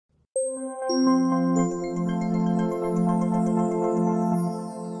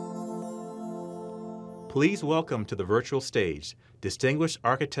Please welcome to the virtual stage, Distinguished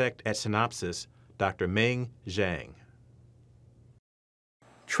Architect at Synopsys, Dr. Ming Zhang.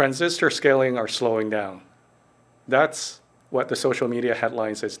 Transistor scaling are slowing down. That's what the social media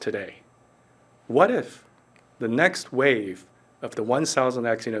headlines is today. What if the next wave of the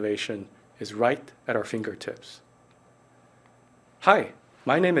 1000x innovation is right at our fingertips? Hi,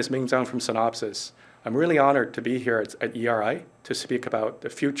 my name is Ming Zhang from Synopsys. I'm really honored to be here at ERI to speak about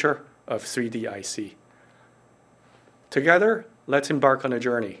the future of 3D IC. Together, let's embark on a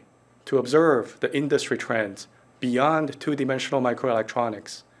journey to observe the industry trends beyond two-dimensional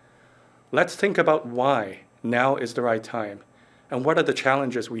microelectronics. Let's think about why now is the right time, and what are the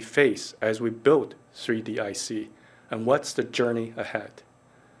challenges we face as we build 3D IC, and what's the journey ahead.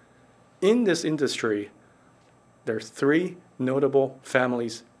 In this industry, there are three notable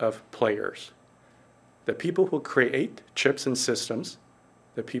families of players: the people who create chips and systems,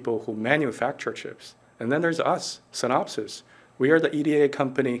 the people who manufacture chips, and then there's us, Synopsys. We are the EDA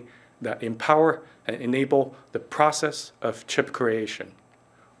company that empower and enable the process of chip creation.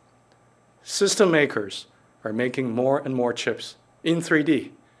 System makers are making more and more chips in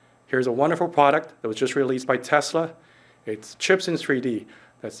 3D. Here's a wonderful product that was just released by Tesla. It's chips in 3D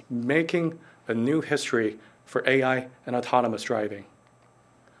that's making a new history for AI and autonomous driving.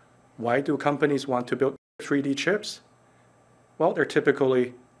 Why do companies want to build 3D chips? Well, they're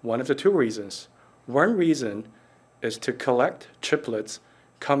typically one of the two reasons. One reason is to collect chiplets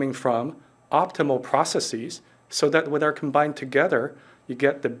coming from optimal processes so that when they're combined together, you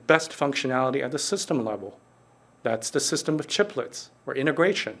get the best functionality at the system level. That's the system of chiplets, or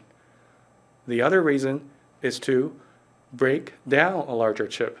integration. The other reason is to break down a larger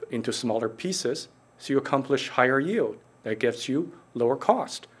chip into smaller pieces so you accomplish higher yield. That gives you lower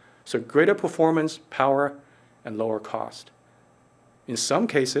cost. So greater performance, power, and lower cost. In some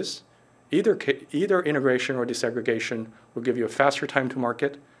cases, either integration or disaggregation will give you a faster time to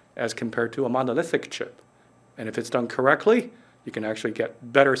market as compared to a monolithic chip. And if it's done correctly, you can actually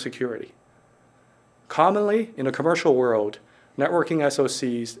get better security. Commonly, in the commercial world, networking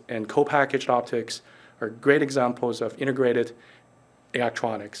SoCs and co-packaged optics are great examples of integrated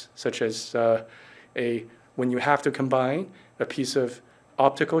electronics, such as when you have to combine a piece of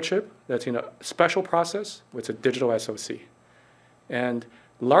optical chip that's in a special process with a digital SoC. And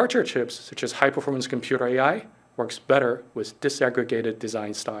larger chips, such as high-performance computer AI, works better with disaggregated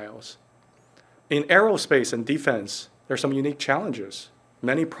design styles. In aerospace and defense, there are some unique challenges.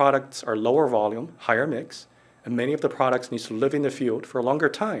 Many products are lower volume, higher mix, and many of the products need to live in the field for a longer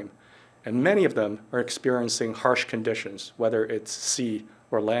time. And many of them are experiencing harsh conditions, whether it's sea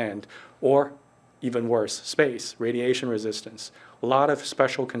or land, or even worse, space, radiation resistance. A lot of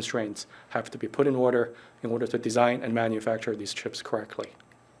special constraints have to be put in order to design and manufacture these chips correctly.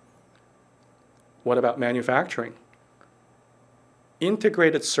 What about manufacturing?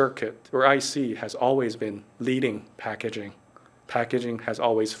 Integrated circuit, or IC, has always been leading packaging. Packaging has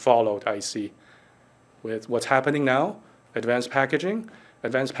always followed IC. With what's happening now, advanced packaging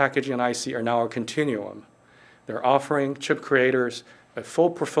and IC are now a continuum. They're offering chip creators a full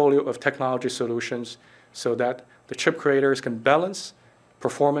portfolio of technology solutions so that the chip creators can balance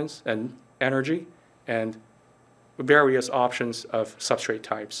performance and energy and various options of substrate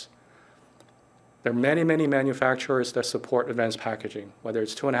types. There are many, many manufacturers that support advanced packaging, whether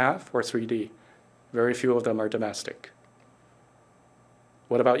it's 2.5 or 3D. Very few of them are domestic.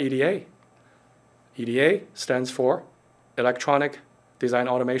 What about EDA? EDA stands for Electronic Design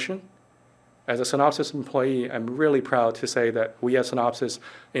Automation. As a Synopsys employee, I'm really proud to say that we at Synopsys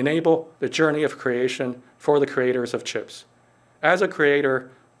enable the journey of creation for the creators of chips. As a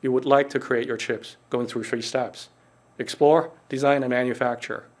creator, you would like to create your chips going through 3 steps: explore, design, and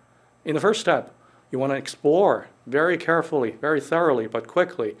manufacture. In the first step, you want to explore very carefully, very thoroughly, but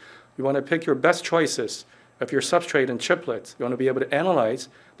quickly. You want to pick your best choices of your substrate and chiplets. You want to be able to analyze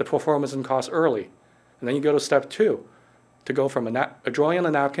the performance and cost early. And then you go to step 2, to go from a drawing on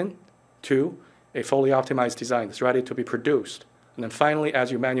a napkin to a fully optimized design that's ready to be produced. And then finally,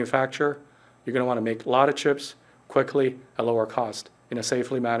 as you manufacture, you're going to want to make a lot of chips quickly at lower cost in a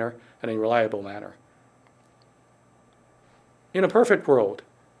safely manner and a reliable manner. In a perfect world,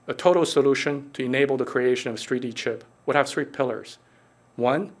 a total solution to enable the creation of a 3D chip would have 3 pillars.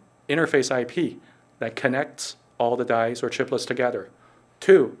 1, interface IP that connects all the dies or chiplets together.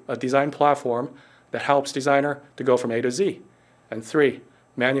 2, a design platform that helps designer to go from A to Z. And 3,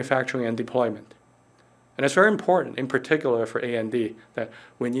 manufacturing and deployment. And it's very important, in particular for A&D, that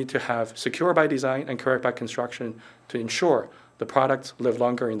we need to have secure by design and correct by construction to ensure the products live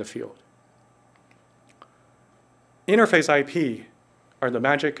longer in the field. Interface IP are the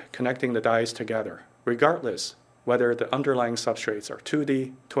magic connecting the dies together, regardless whether the underlying substrates are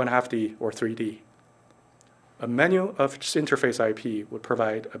 2D, 2.5D, or 3D. A menu of interface IP would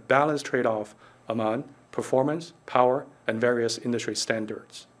provide a balanced trade-off among performance, power, and various industry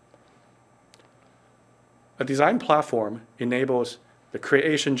standards. A design platform enables the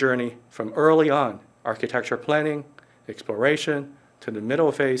creation journey from early on, architecture planning, exploration, to the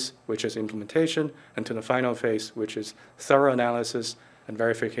middle phase, which is implementation, and to the final phase, which is thorough analysis and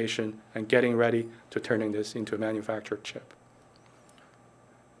verification and getting ready to turning this into a manufactured chip.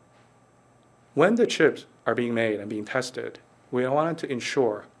 When the chips are being made and being tested, we wanted to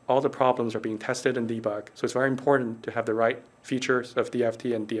ensure all the problems are being tested and debugged. So it's very important to have the right features of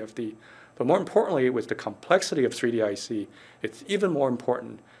DFT and DFD. But more importantly, with the complexity of 3D IC, it's even more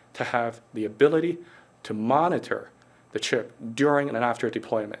important to have the ability to monitor the chip during and after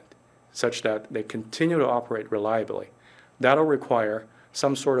deployment, such that they continue to operate reliably. That'll require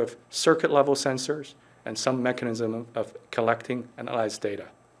some sort of circuit-level sensors and some mechanism of collecting and analyze data.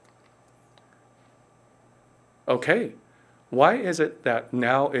 Okay, why is it that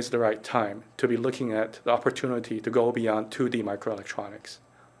now is the right time to be looking at the opportunity to go beyond 2D microelectronics?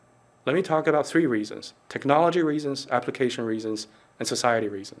 Let me talk about 3 reasons: technology reasons, application reasons, and society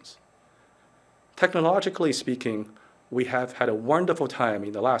reasons. Technologically speaking, we have had a wonderful time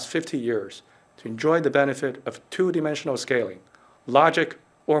in the last 50 years to enjoy the benefit of 2-dimensional scaling, logic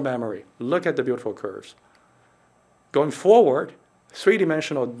or memory. Look at the beautiful curves. Going forward,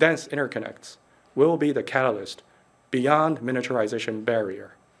 3-dimensional dense interconnects will be the catalyst beyond miniaturization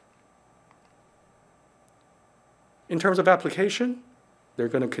barrier. In terms of application, they're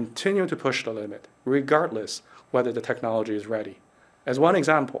going to continue to push the limit, regardless whether the technology is ready. As one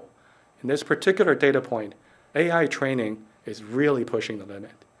example, in this particular data point, AI training is really pushing the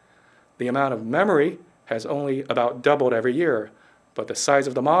limit. The amount of memory has only about doubled every year, but the size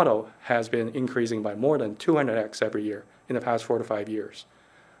of the model has been increasing by more than 200x every year in the past 4 to 5 years.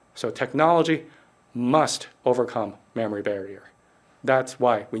 So technology must overcome memory barrier. That's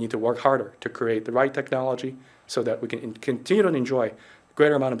why we need to work harder to create the right technology so that we can continue to enjoy a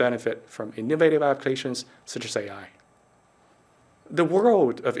greater amount of benefit from innovative applications such as AI. The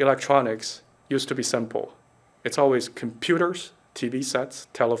world of electronics used to be simple. It's always computers, TV sets,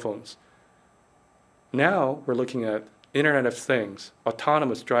 telephones. Now we're looking at Internet of Things,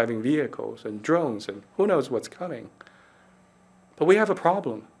 autonomous driving vehicles, and drones, and who knows what's coming. But we have a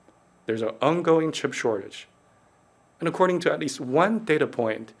problem. There's an ongoing chip shortage. And according to at least one data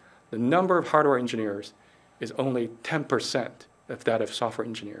point, the number of hardware engineers is only 10% of that of software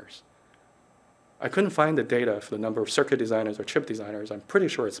engineers. I couldn't find the data for the number of circuit designers or chip designers. I'm pretty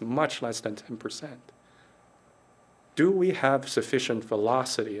sure it's much less than 10%. Do we have sufficient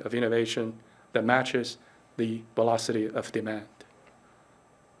velocity of innovation that matches the velocity of demand?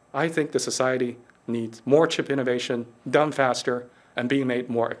 I think the society needs more chip innovation done faster and being made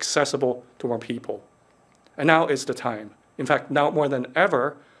more accessible to more people. And now is the time. In fact, now more than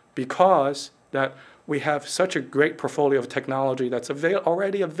ever, because that we have such a great portfolio of technology that's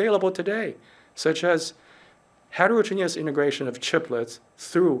already available today, such as heterogeneous integration of chiplets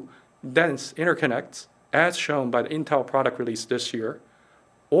through dense interconnects, as shown by the Intel product release this year,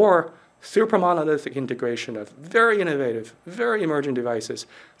 or supermonolithic integration of very innovative, very emerging devices,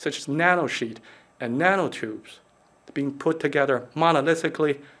 such as nanosheet and nanotubes, being put together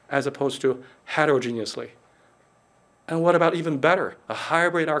monolithically as opposed to heterogeneously. And what about even better, a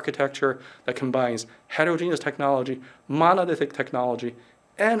hybrid architecture that combines heterogeneous technology, monolithic technology,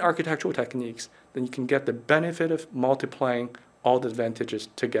 and architectural techniques? Then you can get the benefit of multiplying all the advantages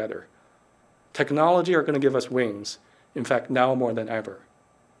together. Technology are going to give us wings, in fact, now more than ever.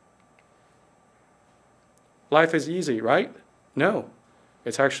 Life is easy, right? No,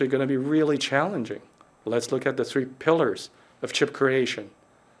 it's actually going to be really challenging. Let's look at the 3 pillars of chip creation: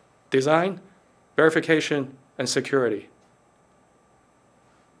 design, verification, and security.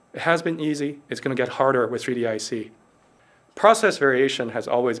 It has been easy. It's going to get harder with 3D IC. Process variation has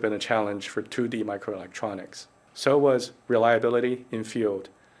always been a challenge for 2D microelectronics. So was reliability in field.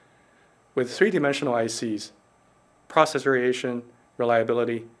 With 3-dimensional ICs, process variation,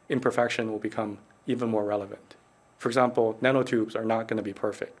 reliability, imperfection will become even more relevant. For example, nanotubes are not going to be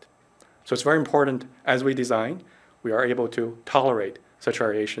perfect. So it's very important as we design, we are able to tolerate such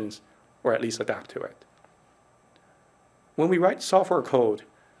variations or at least adapt to it. When we write software code,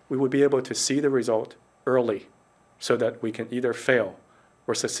 we would be able to see the result early so that we can either fail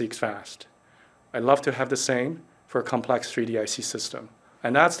or succeed fast. I'd love to have the same for a complex 3D IC system.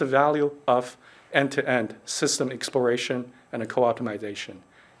 And that's the value of end-to-end system exploration and a co-optimization.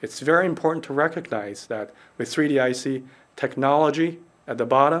 It's very important to recognize that with 3D IC, technology at the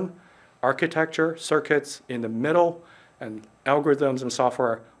bottom, architecture, circuits in the middle, and algorithms and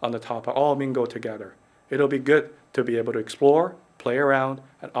software on the top are all mingled together. It'll be good to be able to explore, play around,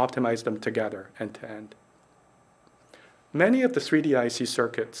 and optimize them together end to end. Many of the 3D IC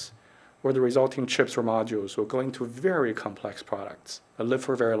circuits or the resulting chips or modules will go into very complex products that live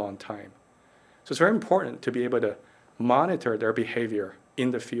for a very long time. So it's very important to be able to monitor their behavior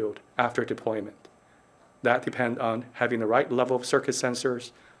in the field after deployment. That depends on having the right level of circuit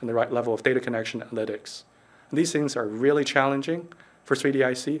sensors and the right level of data connection analytics. And these things are really challenging for 3D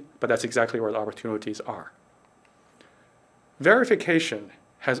IC, but that's exactly where the opportunities are. Verification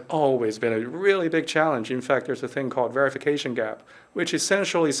has always been a really big challenge. In fact, there's a thing called verification gap, which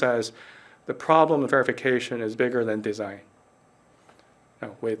essentially says the problem of verification is bigger than design.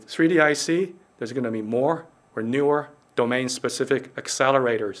 Now, with 3D IC, there's going to be more or newer domain-specific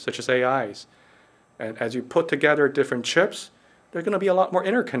accelerators, such as AIs. And as you put together different chips, there's going to be a lot more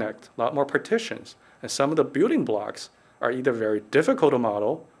interconnect, a lot more partitions. And some of the building blocks are either very difficult to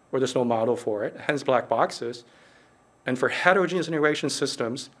model, or there's no model for it, hence black boxes. And for heterogeneous integration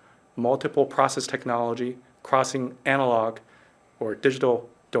systems, multiple process technology, crossing analog or digital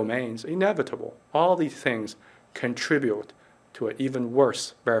domains, inevitable. All these things contribute to an even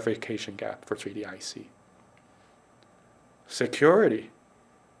worse verification gap for 3D IC. Security.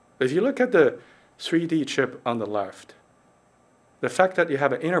 If you look at the 3D chip on the left, the fact that you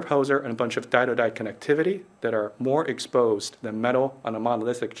have an interposer and a bunch of die-to-die connectivity that are more exposed than metal on a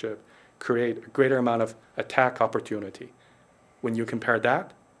monolithic chip create a greater amount of attack opportunity when you compare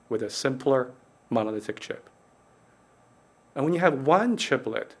that with a simpler monolithic chip. And when you have one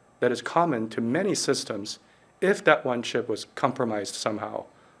chiplet that is common to many systems, if that one chip was compromised somehow,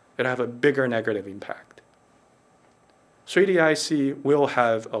 it'd have a bigger negative impact. 3D IC will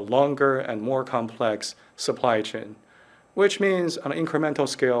have a longer and more complex supply chain, which means on an incremental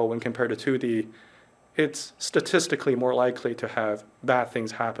scale when compared to 2D, it's statistically more likely to have bad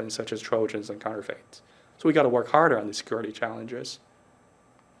things happen, such as Trojans and counterfeits. So we got to work harder on the security challenges.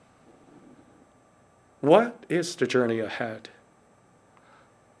 What is the journey ahead?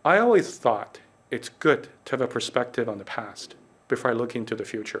 I always thought it's good to have a perspective on the past before I look into the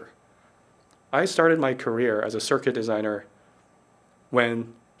future. I started my career as a circuit designer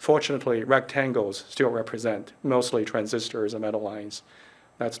when, fortunately, rectangles still represent mostly transistors and metal lines.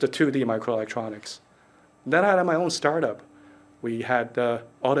 That's the 2D microelectronics. Then I had my own startup. We had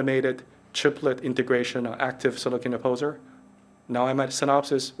automated chiplet integration on active silicon interposer. Now I'm at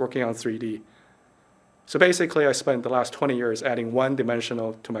Synopsys working on 3D. So basically, I spent the last 20 years adding one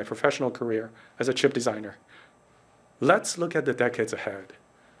dimensional to my professional career as a chip designer. Let's look at the decades ahead.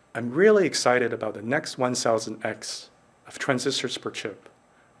 I'm really excited about the next 1000x of transistors per chip,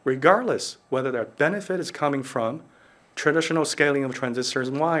 regardless whether that benefit is coming from traditional scaling of transistors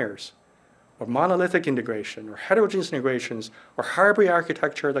and wires, or monolithic integration, or heterogeneous integrations, or hybrid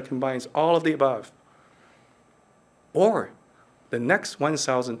architecture that combines all of the above, or the next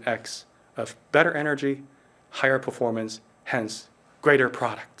 1000x of better energy, higher performance, hence greater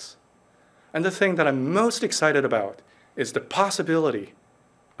products. And the thing that I'm most excited about is the possibility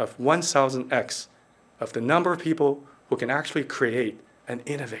of 1000x of the number of people who can actually create and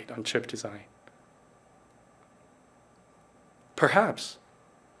innovate on chip design. Perhaps,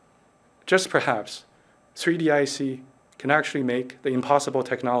 just perhaps, 3D IC can actually make the impossible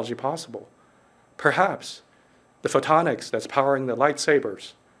technology possible. Perhaps the photonics that's powering the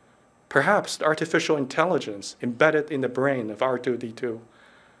lightsabers. Perhaps the artificial intelligence embedded in the brain of R2-D2,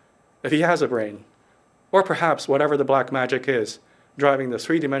 if he has a brain. Or perhaps whatever the black magic is, driving the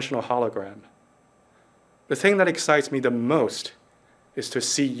three-dimensional hologram. The thing that excites me the most is to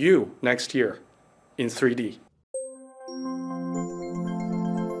see you next year in 3D.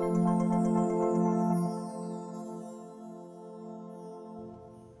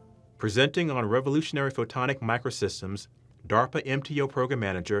 Presenting on revolutionary photonic microsystems, DARPA MTO Program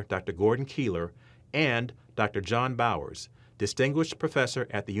Manager Dr. Gordon Keeler and Dr. John Bowers, Distinguished Professor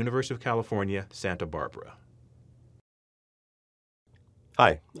at the University of California, Santa Barbara.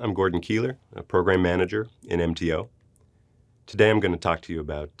 Hi, I'm Gordon Keeler, a Program Manager in MTO. Today I'm going to talk to you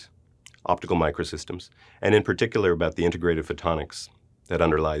about optical microsystems, and in particular about the integrated photonics that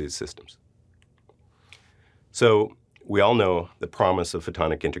underlie these systems. So, we all know the promise of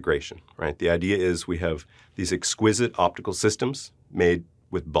photonic integration, right? The idea is we have these exquisite optical systems made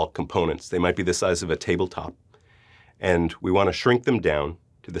with bulk components. They might be the size of a tabletop, and we want to shrink them down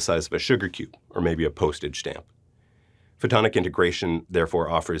to the size of a sugar cube or maybe a postage stamp. Photonic integration, therefore,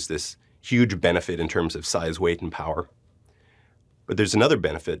 offers this huge benefit in terms of size, weight, and power. But there's another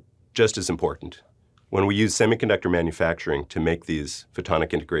benefit, just as important. When we use semiconductor manufacturing to make these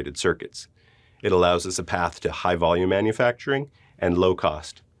photonic integrated circuits, it allows us a path to high-volume manufacturing and low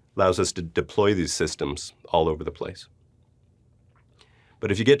cost, allows us to deploy these systems all over the place.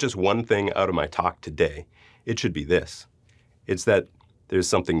 But if you get just one thing out of my talk today, it should be this. It's that there's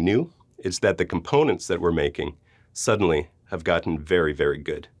something new. It's that the components that we're making suddenly have gotten very, very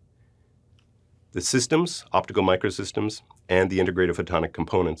good. The systems, optical microsystems, and the integrated photonic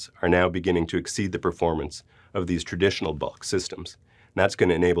components are now beginning to exceed the performance of these traditional bulk systems. And that's going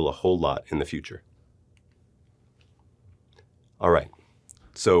to enable a whole lot in the future. All right,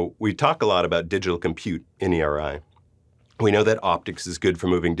 so we talk a lot about digital compute in ERI. We know that optics is good for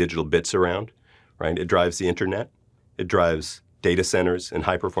moving digital bits around, right? It drives the internet. It drives data centers and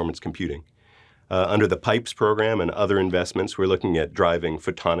high-performance computing. Under the PIPES program and other investments, we're looking at driving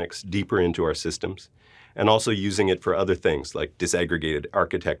photonics deeper into our systems and also using it for other things like disaggregated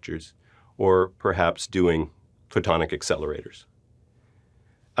architectures or perhaps doing photonic accelerators.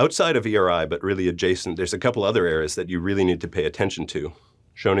 Outside of ERI, but really adjacent, there's a couple other areas that you really need to pay attention to.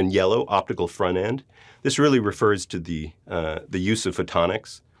 Shown in yellow, optical front end. This really refers to the use of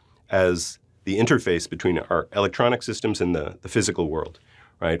photonics as the interface between our electronic systems and the physical world,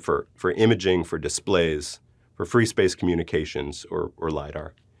 right? For imaging, for displays, for free space communications, or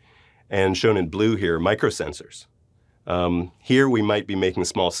LiDAR. And shown in blue here, microsensors. Here we might be making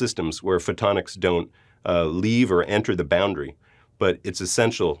small systems where photonics don't leave or enter the boundary, but it's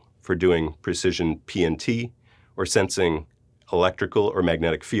essential for doing precision P&T or sensing electrical or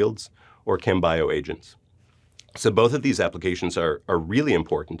magnetic fields or chem-bio agents. So both of these applications are really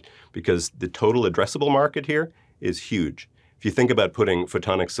important because the total addressable market here is huge. If you think about putting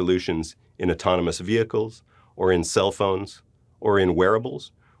photonic solutions in autonomous vehicles or in cell phones or in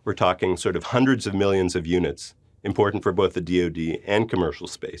wearables, we're talking sort of hundreds of millions of units, important for both the DoD and commercial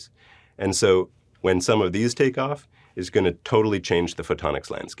space. And so when some of these take off, it's going to totally change the photonics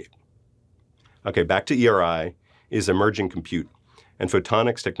landscape. Okay, back to ERI is emerging compute. And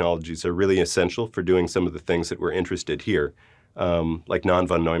photonics technologies are really essential for doing some of the things that we're interested here, like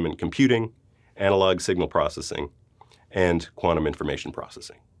non-von Neumann computing, analog signal processing, and quantum information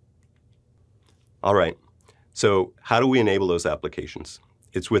processing. All right, so how do we enable those applications?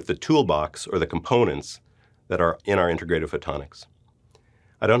 It's with the toolbox or the components that are in our integrated photonics.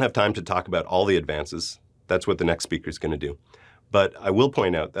 I don't have time to talk about all the advances. That's what the next speaker is going to do. But I will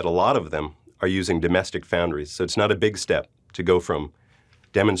point out that a lot of them are using domestic foundries, so it's not a big step to go from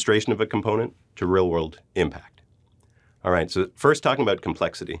demonstration of a component to real-world impact. All right, so first talking about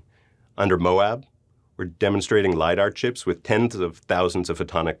complexity. Under MOAB, we're demonstrating LiDAR chips with tens of thousands of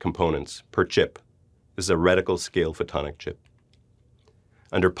photonic components per chip. This is a reticle scale photonic chip.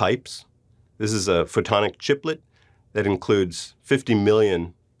 Under PIPES, this is a photonic chiplet that includes 50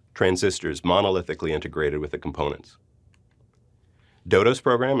 million transistors monolithically integrated with the components. Dodo's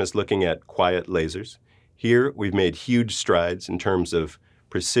program is looking at quiet lasers. Here, we've made huge strides in terms of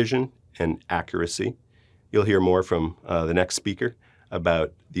precision and accuracy. You'll hear more from the next speaker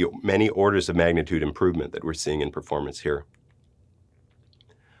about the many orders of magnitude improvement that we're seeing in performance here.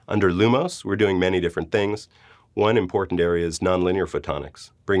 Under LUMOS, we're doing many different things. One important area is nonlinear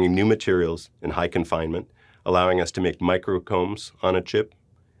photonics, bringing new materials in high confinement, allowing us to make microcombs on a chip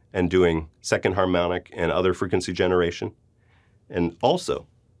and doing second harmonic and other frequency generation, and also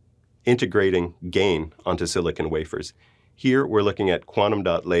integrating gain onto silicon wafers. Here, we're looking at quantum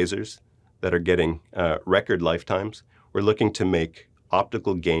dot lasers that are getting record lifetimes. We're looking to make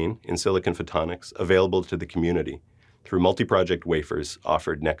optical gain in silicon photonics available to the community through multi-project wafers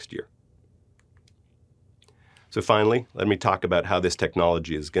offered next year. So finally, let me talk about how this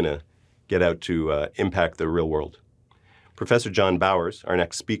technology is going to get out to impact the real world. Professor John Bowers, our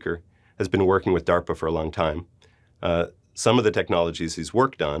next speaker, has been working with DARPA for a long time. Some of the technologies he's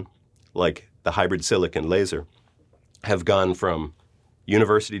worked on, like the hybrid silicon laser, have gone from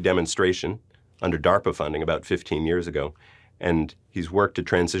university demonstration under DARPA funding about 15 years ago, and he's worked to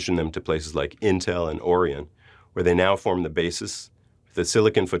transition them to places like Intel and Orion, where they now form the basis of the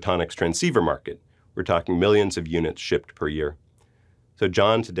silicon photonics transceiver market. We're talking millions of units shipped per year. So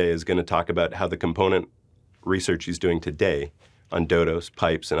John today is going to talk about how the component research he's doing today on Dodos,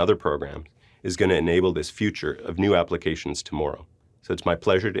 PIPES, and other programs is going to enable this future of new applications tomorrow. So it's my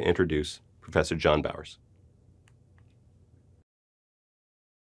pleasure to introduce Professor John Bowers.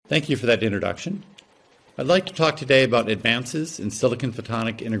 Thank you for that introduction. I'd like to talk today about advances in silicon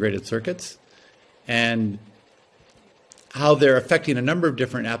photonic integrated circuits and how they're affecting a number of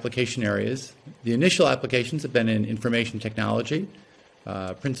different application areas. The initial applications have been in information technology,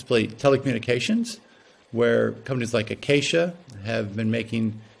 principally telecommunications, where companies like Acacia have been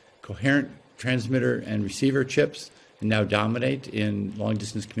making coherent transmitter and receiver chips and now dominate in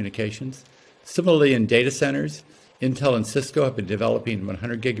long-distance communications. Similarly, in data centers, Intel and Cisco have been developing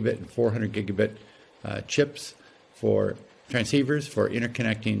 100 gigabit and 400 gigabit chips for transceivers for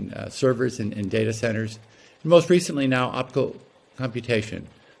interconnecting servers in data centers. And most recently now, optical computation,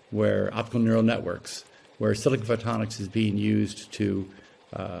 where optical neural networks, where silicon photonics is being used to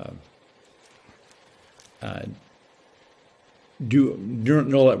do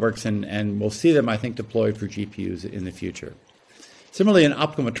neural networks, and we'll see them, I think, deployed for GPUs in the future. Similarly, in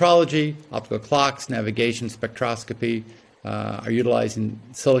optical metrology, optical clocks, navigation, spectroscopy are utilizing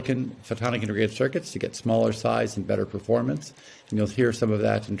silicon photonic integrated circuits to get smaller size and better performance. And you'll hear some of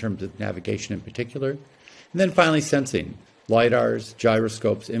that in terms of navigation in particular. And then finally, sensing, LiDARs,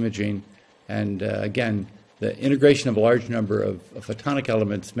 gyroscopes, imaging, and again, the integration of a large number of photonic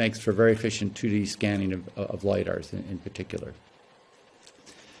elements makes for very efficient 2D scanning of LiDARs in particular.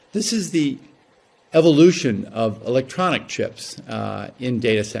 This is the evolution of electronic chips in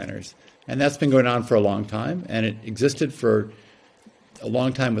data centers. And that's been going on for a long time. And it existed for a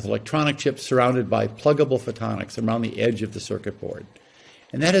long time with electronic chips surrounded by pluggable photonics around the edge of the circuit board.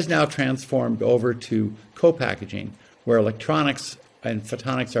 And that has now transformed over to co-packaging, where electronics and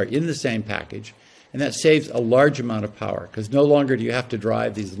photonics are in the same package. And that saves a large amount of power, because no longer do you have to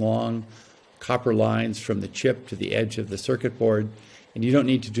drive these long copper lines from the chip to the edge of the circuit board. And you don't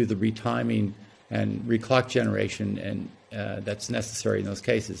need to do the retiming and reclock generation and that's necessary in those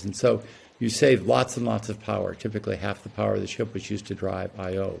cases. And so you save lots and lots of power. Typically half the power of the chip was used to drive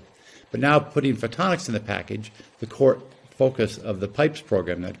I/O. But now putting photonics in the package, the core focus of the PIPES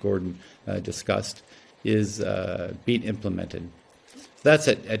program that Gordon discussed, is being implemented. So that's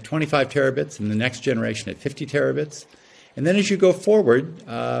at 25 terabits, and the next generation at 50 terabits. And then as you go forward,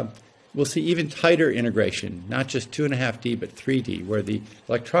 we'll see even tighter integration, not just 2.5D, but 3D, where the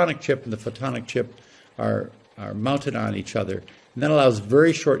electronic chip and the photonic chip are mounted on each other. And that allows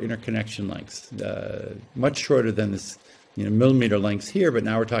very short interconnection lengths, much shorter than this millimeter lengths here, but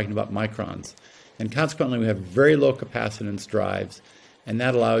now we're talking about microns. And consequently, we have very low capacitance drives, and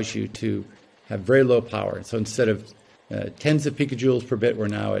that allows you to have very low power. So instead of tens of picojoules per bit, we're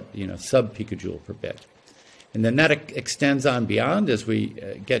now at sub-picojoule per bit. And then that extends on beyond as we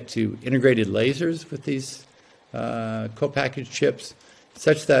get to integrated lasers with these co-packaged chips,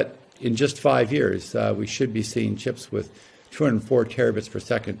 such that in just 5 years, we should be seeing chips with 204 terabits per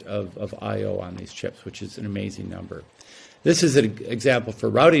second of I/O on these chips, which is an amazing number. This is an example for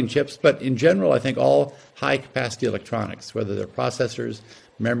routing chips, but in general, I think all high-capacity electronics, whether they're processors,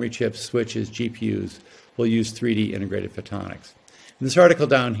 memory chips, switches, GPUs, will use 3D integrated photonics. And this article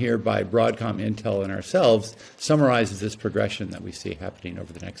down here by Broadcom, Intel, and ourselves summarizes this progression that we see happening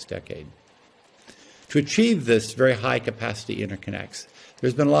over the next decade. To achieve this very high-capacity interconnects,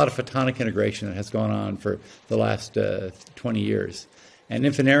 there's been a lot of photonic integration that has gone on for the last 20 years. And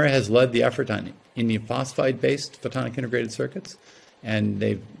Infinera has led the effort on indium phosphide-based photonic integrated circuits, and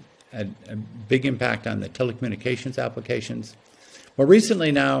they've had a big impact on the telecommunications applications. More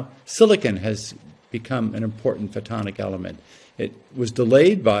recently now, silicon has become an important photonic element. It was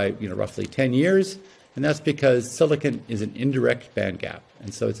delayed by roughly 10 years, and that's because silicon is an indirect bandgap.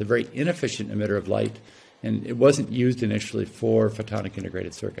 And so it's a very inefficient emitter of light, and it wasn't used initially for photonic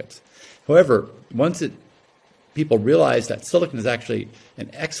integrated circuits. However, once people realized that silicon is actually an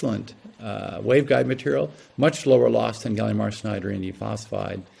excellent waveguide material, much lower loss than gallium arsenide or indium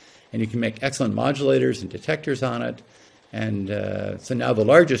phosphide, and you can make excellent modulators and detectors on it. And so now the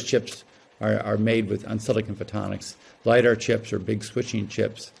largest chips are made on silicon photonics. LiDAR chips or big switching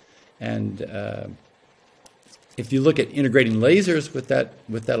chips. And if you look at integrating lasers with that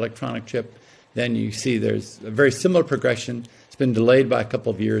electronic chip, then you see there's a very similar progression. It's been delayed by a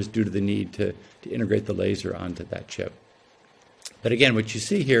couple of years due to the need to integrate the laser onto that chip. But again, what you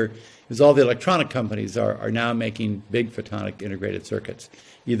see here is all the electronic companies are now making big photonic integrated circuits,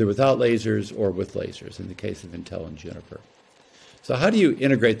 either without lasers or with lasers, in the case of Intel and Juniper. So how do you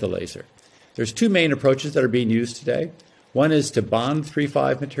integrate the laser? There's two main approaches that are being used today. One is to bond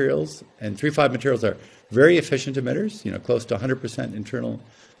 3,5 materials, and 3,5 materials are very efficient emitters, close to 100% internal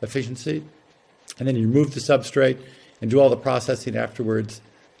efficiency. And then you remove the substrate and do all the processing afterwards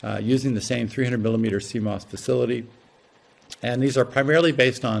using the same 300 millimeter CMOS facility. And these are primarily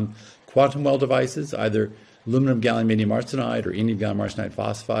based on quantum well devices, either aluminum gallium indium arsenide or indium gallium arsenide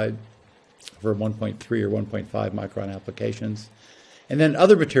phosphide for 1.3 or 1.5 micron applications. And then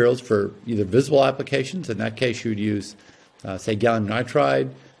other materials for either visible applications. In that case, you would use, say, gallium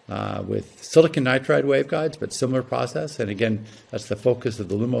nitride with silicon nitride waveguides, but similar process. And again, that's the focus of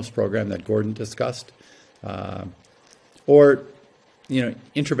the LUMOS program that Gordon discussed. or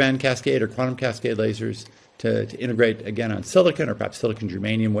interband cascade or quantum cascade lasers to integrate, again, on silicon or perhaps silicon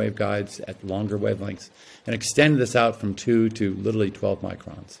germanium waveguides at longer wavelengths and extend this out from 2 to literally 12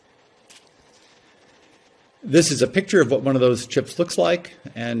 microns. This is a picture of what one of those chips looks like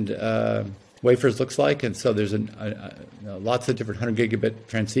and wafers looks like. And so there's lots of different 100 gigabit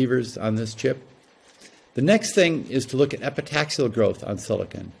transceivers on this chip. The next thing is to look at epitaxial growth on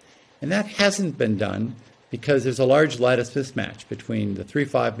silicon. And that hasn't been done because there's a large lattice mismatch between the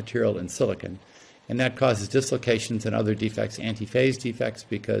 3,5 material and silicon. And that causes dislocations and other defects, anti-phase defects,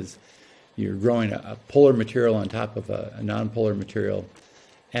 because you're growing a polar material on top of a non-polar material.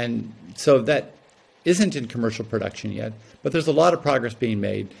 And so that isn't in commercial production yet, but there's a lot of progress being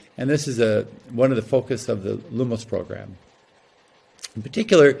made. And this is one of the focus of the LUMOS program. In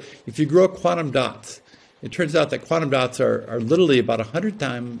particular, if you grow quantum dots, it turns out that quantum dots are literally about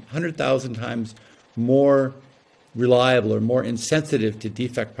 100,000 times more reliable or more insensitive to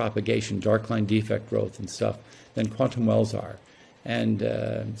defect propagation, dark line defect growth and stuff, than quantum wells are. And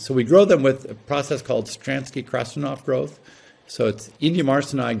so we grow them with a process called Stransky-Krasnov growth. So it's indium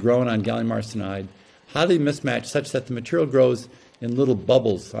arsenide grown on gallium arsenide, highly mismatched such that the material grows in little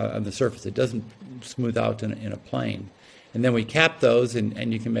bubbles on the surface. It doesn't smooth out in a plane. And then we cap those,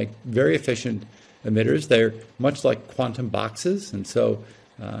 and you can make very efficient emitters. They're much like quantum boxes, and so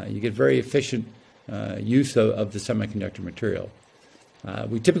you get very efficient use of the semiconductor material.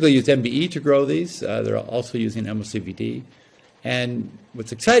 We typically use MBE to grow these. They're also using MOCVD. And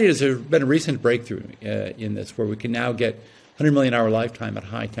what's exciting is there's been a recent breakthrough in this where we can now get 100 million hour lifetime at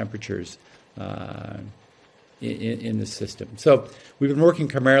high temperatures in this system. So we've been working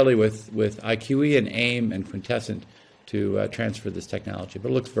primarily with IQE and AIM and Quintessent to transfer this technology,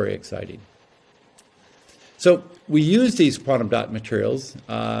 but it looks very exciting. So we use these quantum dot materials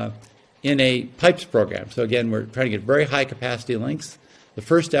in a pipes program. So again, we're trying to get very high capacity links. The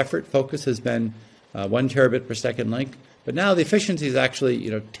first focus has been 1 terabit per second link, but now the efficiency is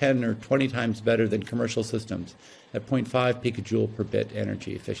actually 10 or 20 times better than commercial systems at 0.5 picojoule per bit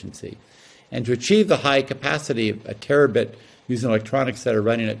energy efficiency. And to achieve the high capacity of a terabit using electronics that are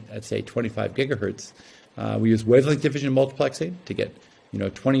running at say 25 gigahertz, we use wavelength division multiplexing to get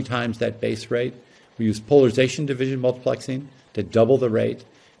 20 times that base rate. We use polarization division multiplexing to double the rate.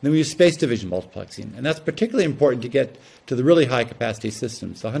 And then we use space division multiplexing. And that's particularly important to get to the really high capacity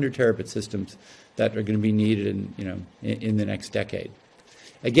systems, the 100 terabit systems that are going to be needed in the next decade.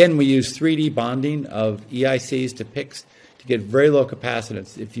 Again, we use 3D bonding of EICs to PICs to get very low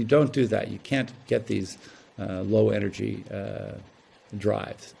capacitance. If you don't do that, you can't get these low energy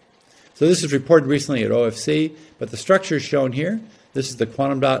drives. So this was reported recently at OFC, but the structure is shown here. This is the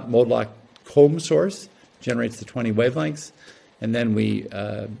quantum dot mode lock comb source, generates the 20 wavelengths, and then we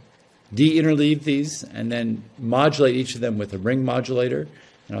de-interleave these and then modulate each of them with a ring modulator,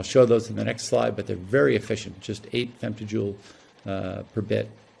 and I'll show those in the next slide, but they're very efficient, just 8 femtojoule per bit.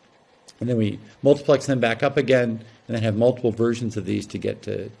 And then we multiplex them back up again, and then have multiple versions of these to get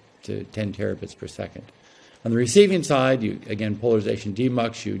to 10 terabits per second. On the receiving side, you, again, polarization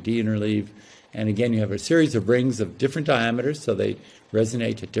demux, you de-interleave, and again, you have a series of rings of different diameters, so they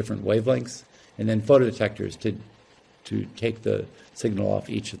resonate at different wavelengths, and then photodetectors to take the signal off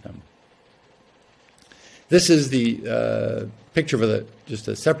each of them. This is the picture of just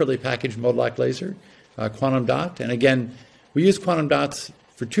a separately packaged mode lock laser, quantum dot. And again, we use quantum dots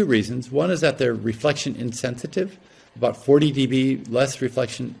for 2 reasons. One is that they're reflection insensitive, about 40 dB less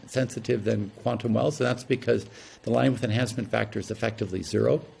reflection sensitive than quantum wells, and that's because the line with enhancement factor is effectively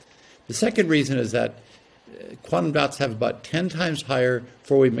 0. The second reason is that quantum dots have about 10 times higher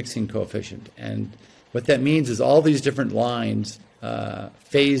four-way mixing coefficient, and what that means is all these different lines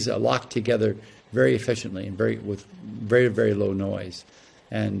phase lock together very efficiently and with very, very low noise.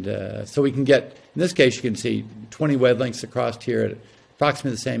 And so we can get, in this case, you can see 20 wavelengths across here at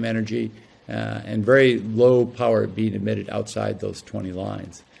approximately the same energy and very low power being emitted outside those 20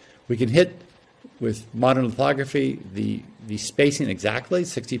 lines. We can hit, with modern lithography, the spacing exactly,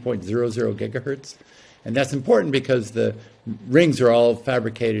 60.00 gigahertz. And that's important because the rings are all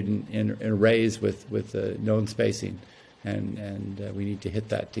fabricated in arrays with known spacing, and we need to hit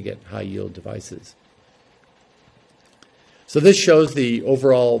that to get high yield devices. So this shows the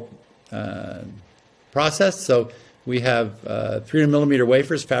overall process. So we have 300 millimeter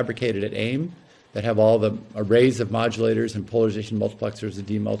wafers fabricated at AIM that have all the arrays of modulators and polarization multiplexers and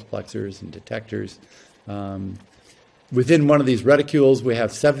demultiplexers and detectors. Within one of these reticules, we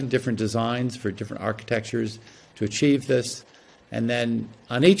have 7 different designs for different architectures to achieve this. And then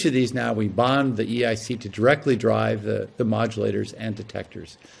on each of these now, we bond the EIC to directly drive the modulators and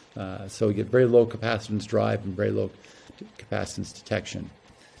detectors. So we get very low capacitance drive and very low capacitance detection.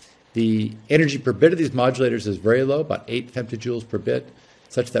 The energy per bit of these modulators is very low, about 8 femtojoules per bit,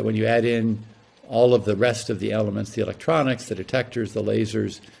 such that when you add in all of the rest of the elements, the electronics, the detectors, the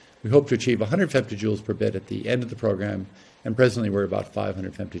lasers, we hope to achieve 100 femtojoules per bit at the end of the program, and presently we're about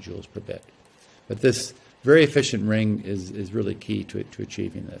 500 femtojoules per bit. But this very efficient ring is really key to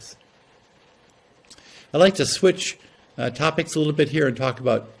achieving this. I'd like to switch topics a little bit here and talk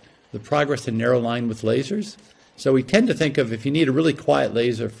about the progress in narrow line width lasers. So we tend to think of, if you need a really quiet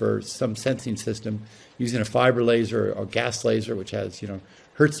laser for some sensing system, using a fiber laser or gas laser, which has,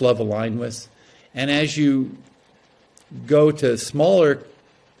 hertz level line widths. And as you go to smaller,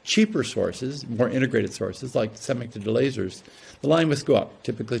 cheaper sources, more integrated sources like semiconductor lasers, the line widths go up,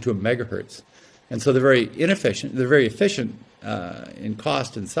 typically to a megahertz. And so they're very inefficient. They're very efficient in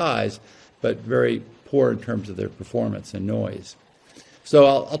cost and size, but very poor in terms of their performance and noise. So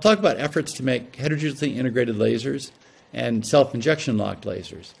I'll talk about efforts to make heterogeneously integrated lasers and self-injection locked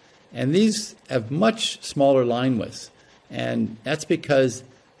lasers. And these have much smaller line widths. And that's because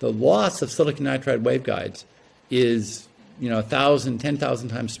the loss of silicon nitride waveguides is 1,000, 10,000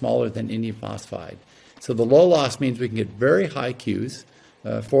 times smaller than indium phosphide. So the low loss means we can get very high Qs,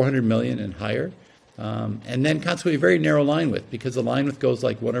 400 million and higher, and then consequently very narrow line width, because the line width goes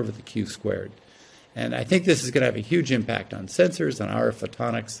like 1 over the Q squared. And I think this is going to have a huge impact on sensors, on RF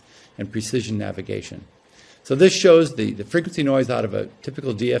photonics, and precision navigation. So this shows the frequency noise out of a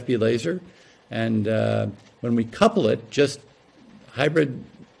typical DFB laser. And when we couple it, just hybrid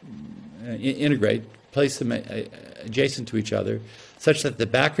integrate, place them adjacent to each other, such that the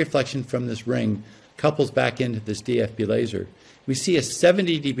back reflection from this ring couples back into this DFB laser, we see a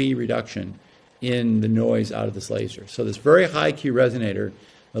 70 dB reduction in the noise out of this laser. So this very high Q resonator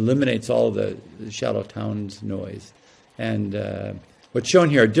eliminates all of the shallow tones noise. And what's shown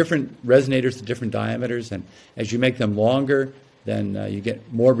here are different resonators at different diameters, and as you make them longer, then you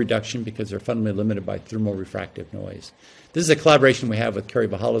get more reduction because they're fundamentally limited by thermal refractive noise. This is a collaboration we have with Kerry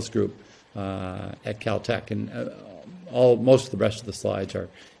Bahala's group at Caltech, and most of the rest of the slides are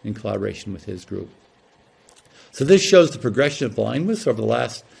in collaboration with his group. So this shows the progression of line widths over the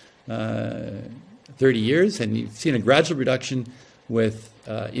last 30 years, and you've seen a gradual reduction with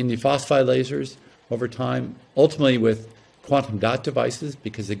indium phosphide lasers over time, ultimately with quantum dot devices,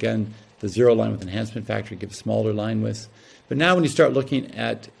 because again, the zero line width enhancement factor gives smaller line widths. But now when you start looking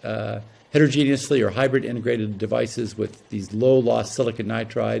at heterogeneously or hybrid integrated devices with these low loss silicon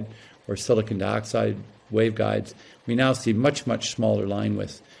nitride or silicon dioxide waveguides, we now see much, much smaller line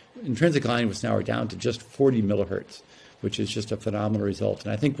widths. Intrinsic line widths now are down to just 40 millihertz, which is just a phenomenal result.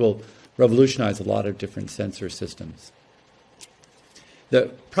 And I think will revolutionize a lot of different sensor systems.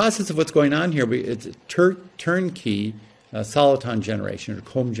 The process of what's going on here, it's a turnkey soliton generation or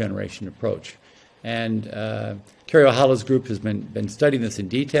comb generation approach. And Kerry Bahala's group has been studying this in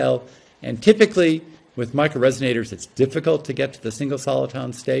detail. And typically with microresonators, it's difficult to get to the single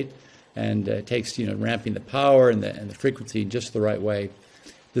soliton state, and it takes ramping the power and the frequency in just the right way.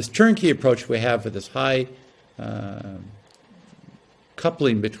 This turnkey approach we have with this high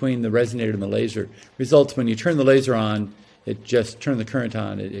coupling between the resonator and the laser results when you turn the laser on, it just turns the current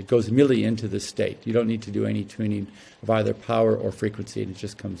on. It goes immediately into this state. You don't need to do any tuning of either power or frequency, and it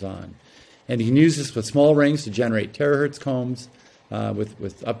just comes on. And you can use this with small rings to generate terahertz combs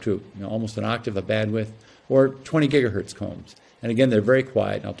with up to almost an octave of bandwidth, or 20 gigahertz combs. And again, they're very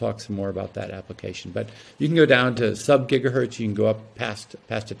quiet, and I'll talk some more about that application. But you can go down to sub-gigahertz. You can go up past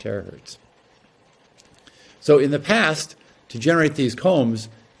a terahertz. So in the past, to generate these combs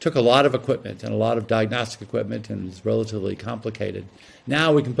took a lot of equipment and a lot of diagnostic equipment, and was relatively complicated.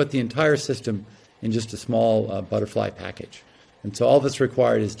 Now we can put the entire system in just a small butterfly package. And so all that's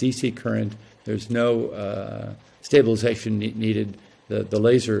required is DC current. There's no stabilization needed. The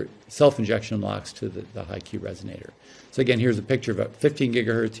laser self-injection locks to the high Q resonator. So again, here's a picture of a 15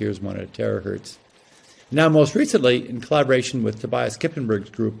 gigahertz. Here's one at a terahertz. Now, most recently, in collaboration with Tobias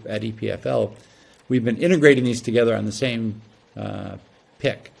Kippenberg's group at EPFL, we've been integrating these together on the same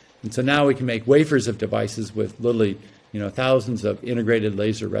PIC. And so now we can make wafers of devices with literally thousands of integrated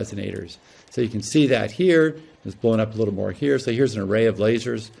laser resonators. So you can see that here. It's blown up a little more here. So here's an array of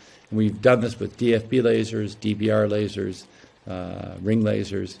lasers. And we've done this with DFB lasers, DBR lasers, ring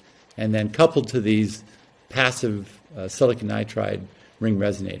lasers, and then coupled to these passive silicon nitride ring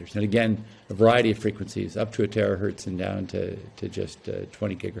resonators. And again, a variety of frequencies, up to a terahertz and down to just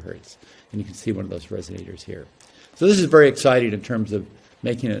 20 gigahertz. And you can see one of those resonators here. So this is very exciting in terms of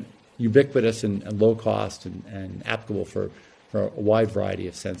making it ubiquitous and low cost and applicable for a wide variety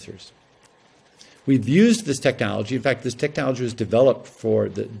of sensors. we've used this technology. In fact, this technology was developed for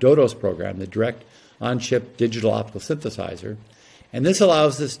the DODOS program, the Direct On-Chip Digital Optical Synthesizer. And this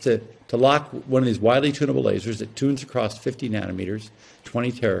allows us to lock one of these widely tunable lasers that tunes across 50 nanometers,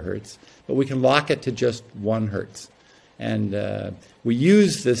 20 terahertz, but we can lock it to just 1 hertz. And we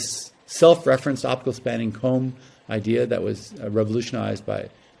use this self-referenced optical spanning comb idea that was revolutionized by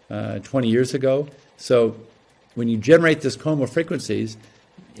 20 years ago. So when you generate this comb of frequencies,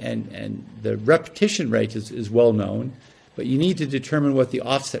 and the repetition rate is well known, but you need to determine what the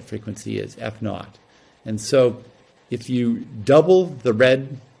offset frequency is, F naught. And so if you double the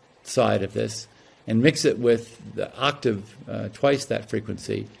red side of this and mix it with the octave twice that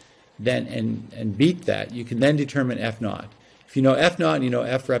frequency, then and beat that, you can then determine F naught. If you know F naught and you know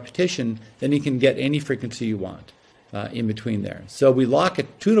F repetition, then you can get any frequency you want in between there. So we lock a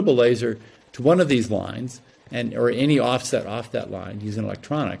tunable laser to one of these lines, or any offset off that line using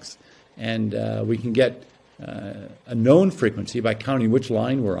electronics, and we can get a known frequency by counting which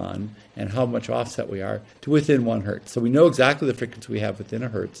line we're on and how much offset we are to within 1 hertz. So we know exactly the frequency we have within a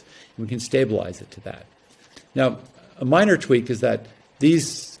hertz, and we can stabilize it to that. Now, a minor tweak is that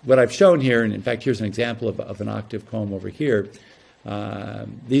what I've shown here, and in fact here's an example of an octave comb over here,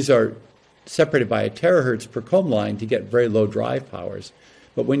 these are separated by a terahertz per comb line to get very low drive powers.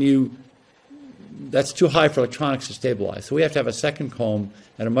 But that's too high for electronics to stabilize. So we have to have a second comb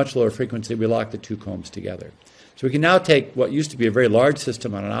at a much lower frequency. We lock the 2 combs together. So we can now take what used to be a very large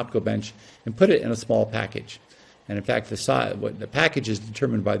system on an optical bench and put it in a small package. And in fact, the package is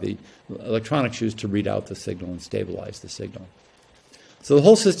determined by the electronics used to read out the signal and stabilize the signal. So the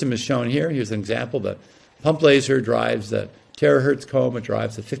whole system is shown here. Here's an example. The pump laser drives the terahertz comb. It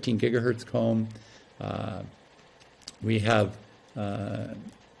drives the 15 gigahertz comb. We have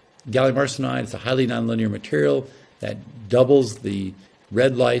gallium arsenide. It's a highly nonlinear material that doubles the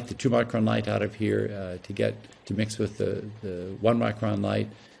red light, the 2 micron light out of here to mix with the 1 micron light.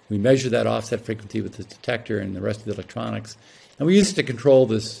 We measure that offset frequency with the detector and the rest of the electronics. And we use it to control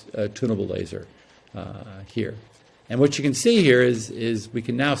this tunable laser here. And what you can see here is we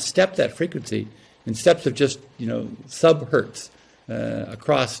can now step that frequency in steps of just, sub-hertz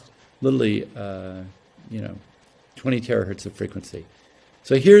across literally, 20 terahertz of frequency.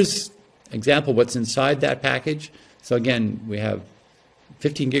 So here's an example of what's inside that package. So again, we have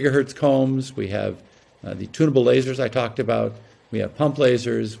 15 gigahertz combs. We have the tunable lasers I talked about. We have pump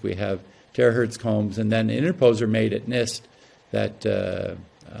lasers. We have terahertz combs. And then an interposer made at NIST that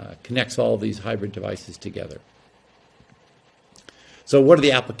connects all of these hybrid devices together. So what are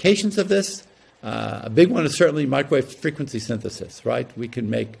the applications of this? A big one is certainly microwave frequency synthesis, right? We can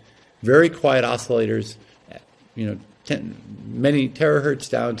make very quiet oscillators, many terahertz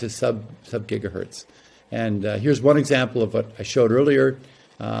down to sub gigahertz. And here's one example of what I showed earlier.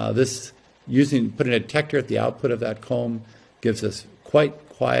 Putting a detector at the output of that comb gives us quite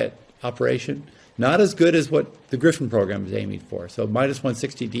quiet operation. Not as good as what the Griffin program is aiming for. So minus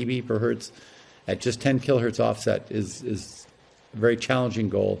 160 dB per hertz at just 10 kilohertz offset is a very challenging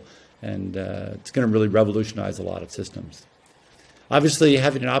goal, and it's going to really revolutionize a lot of systems. Obviously,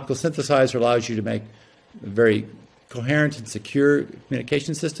 having an optical synthesizer allows you to make very coherent and secure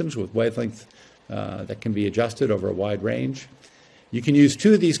communication systems with wavelengths that can be adjusted over a wide range. You can use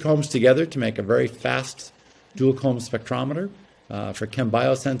 2 of these combs together to make a very fast dual comb spectrometer for chem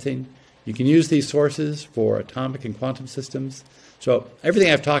biosensing. You can use these sources for atomic and quantum systems. So everything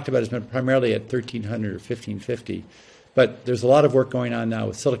I've talked about has been primarily at 1300 or 1550. But there's a lot of work going on now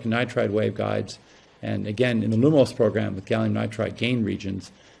with silicon nitride waveguides, and again, in the LUMOS program with gallium nitride gain regions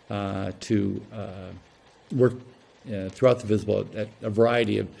to work throughout the visible at a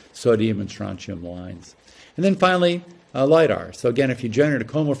variety of sodium and strontium lines. And then finally, LiDAR. So again, if you generate a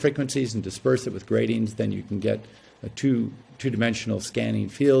comb of frequencies and disperse it with gratings, then you can get a two-dimensional scanning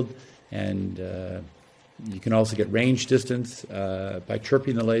field, and you can also get range distance by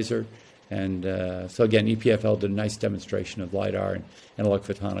chirping the laser. And so again, EPFL did a nice demonstration of LiDAR, and Analog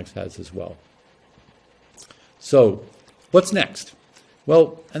Photonics has as well. So what's next?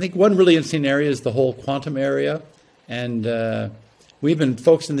 Well, I think one really interesting area is the whole quantum area. And we've been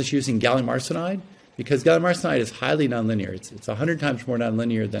focused on this using gallium arsenide, because gallium arsenide is highly nonlinear. It's 100 times more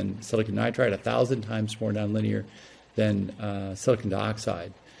nonlinear than silicon nitride, 1,000 times more nonlinear than silicon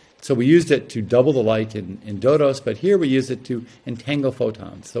dioxide. So we used it to double the light in DODOS, but here we use it to entangle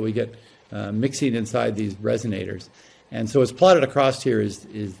photons. So we get mixing inside these resonators. And so what's plotted across here is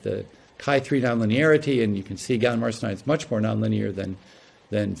the Chi-3 nonlinearity, and you can see gallium arsenide is much more nonlinear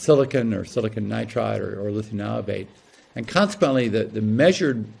than silicon or silicon nitride or lithium niobate. And consequently, the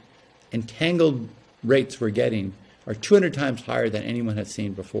measured entangled rates we're getting are 200 times higher than anyone has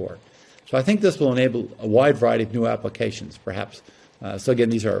seen before. So I think this will enable a wide variety of new applications, perhaps. So again,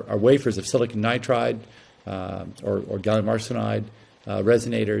 these are wafers of silicon nitride or gallium arsenide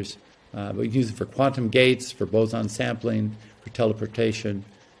resonators. We use it for quantum gates, for boson sampling, for teleportation,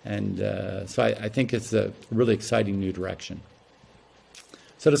 and so I think it's a really exciting new direction.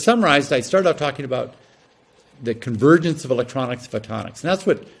 So to summarize, I started off talking about the convergence of electronics and photonics, and that's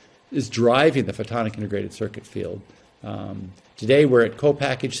what is driving the photonic integrated circuit field. Today we're at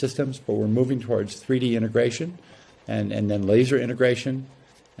co-packaged systems, but we're moving towards 3D integration and then laser integration.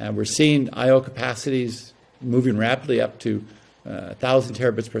 We're seeing I/O capacities moving rapidly up to 1,000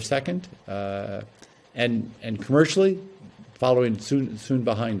 terabits per second, and commercially following soon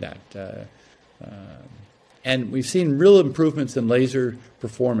behind that. And we've seen real improvements in laser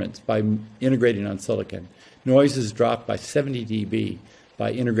performance by integrating on silicon. Noise is dropped by 70 dB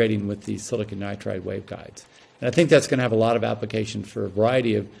by integrating with these silicon nitride waveguides. And I think that's going to have a lot of application for a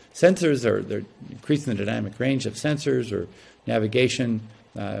variety of sensors, or they're increasing the dynamic range of sensors or navigation,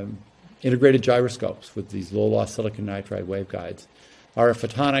 integrated gyroscopes with these low-loss silicon nitride waveguides, RF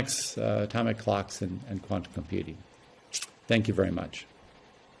photonics, atomic clocks, and quantum computing. Thank you very much.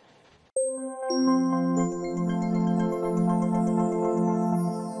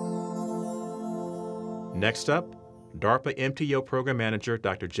 Next up, DARPA MTO Program Manager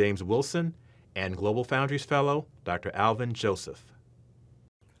Dr. James Wilson and Global Foundries Fellow Dr. Alvin Joseph.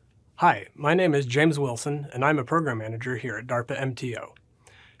 Hi, my name is James Wilson, and I'm a Program Manager here at DARPA MTO.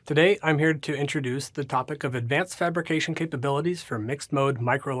 Today, I'm here to introduce the topic of advanced fabrication capabilities for mixed-mode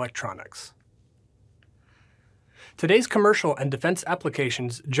microelectronics. Today's commercial and defense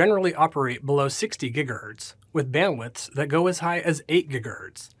applications generally operate below 60 GHz, with bandwidths that go as high as 8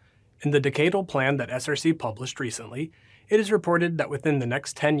 GHz. In the decadal plan that SRC published recently, it is reported that within the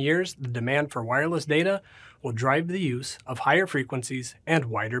next 10 years, the demand for wireless data will drive the use of higher frequencies and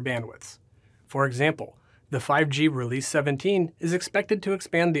wider bandwidths. For example, the 5G Release 17 is expected to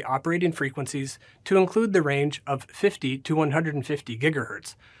expand the operating frequencies to include the range of 50 to 150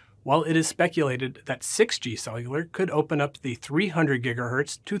 GHz, while it is speculated that 6G cellular could open up the 300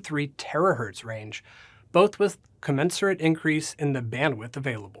 GHz to 3 THz range, both with commensurate increase in the bandwidth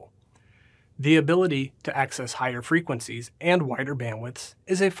available. The ability to access higher frequencies and wider bandwidths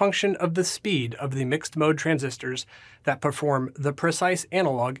is a function of the speed of the mixed-mode transistors that perform the precise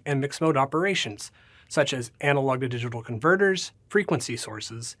analog and mixed-mode operations, such as analog-to-digital converters, frequency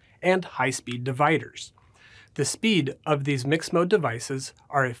sources, and high-speed dividers. The speed of these mixed-mode devices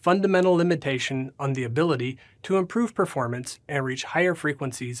are a fundamental limitation on the ability to improve performance and reach higher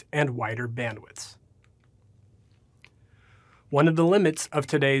frequencies and wider bandwidths. One of the limits of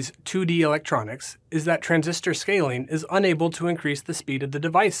today's 2D electronics is that transistor scaling is unable to increase the speed of the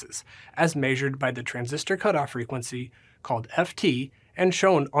devices, as measured by the transistor cutoff frequency, called Ft, and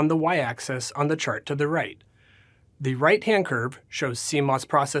shown on the y-axis on the chart to the right. The right-hand curve shows CMOS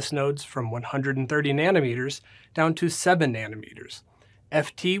process nodes from 130 nanometers down to 7 nanometers.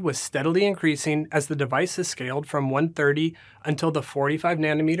 Ft was steadily increasing as the devices scaled from 130 until the 45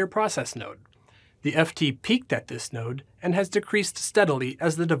 nanometer process node. The Ft peaked at this node and has decreased steadily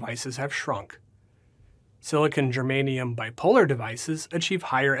as the devices have shrunk. Silicon germanium bipolar devices achieve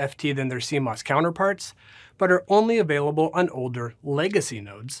higher Ft than their CMOS counterparts, but are only available on older legacy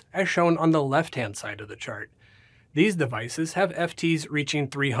nodes, as shown on the left-hand side of the chart. These devices have Ft's reaching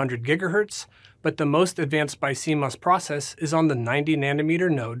 300 GHz, but the most advanced BiCMOS process is on the 90 nanometer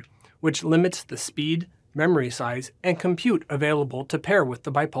node, which limits the speed, memory size, and compute available to pair with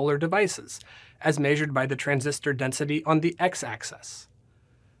the bipolar devices, as measured by the transistor density on the x-axis.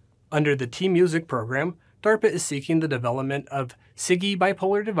 Under the T-Music program, DARPA is seeking the development of SiGe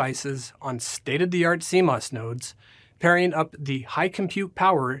bipolar devices on state-of-the-art CMOS nodes, pairing up the high compute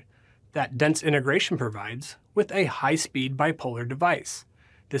power that dense integration provides with a high-speed bipolar device.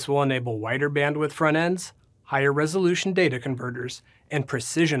 This will enable wider bandwidth front ends, higher resolution data converters, and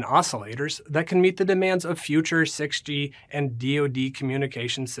precision oscillators that can meet the demands of future 6G and DoD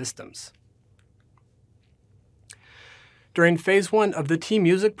communication systems. During Phase 1 of the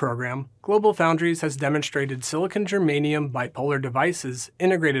T-Music program, Global Foundries has demonstrated silicon germanium bipolar devices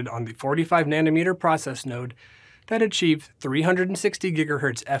integrated on the 45 nanometer process node that achieve 360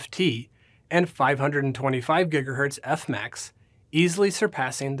 GHz Ft and 525 GHz Fmax, easily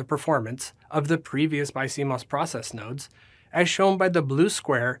surpassing the performance of the previous BiCMOS process nodes, as shown by the blue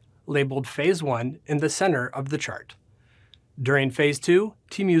square labeled Phase 1 in the center of the chart. During Phase 2,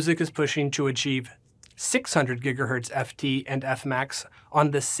 T-Music is pushing to achieve 600 GHz Ft and Fmax on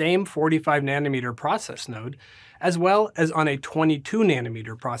the same 45 nanometer process node, as well as on a 22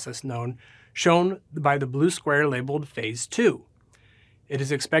 nanometer process node shown by the blue square labeled Phase 2. It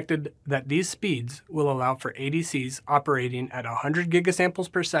is expected that these speeds will allow for ADCs operating at 100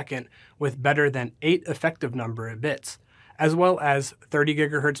 gigasamples per second with better than 8 effective number of bits, as well as 30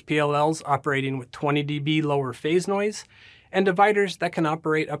 GHz PLLs operating with 20 dB lower phase noise, and dividers that can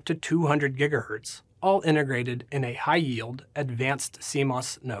operate up to 200 GHz, all integrated in a high-yield, advanced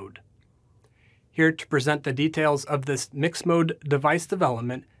CMOS node. Here to present the details of this mixed-mode device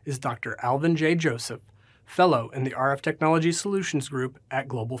development is Dr. Alvin J. Joseph, Fellow in the RF Technology Solutions Group at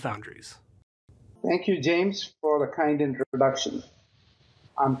GlobalFoundries. Thank you, James, for the kind introduction.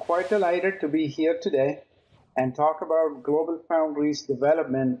 I'm quite delighted to be here today and talk about GlobalFoundries'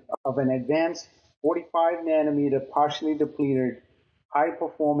 development of an advanced 45-nanometer partially depleted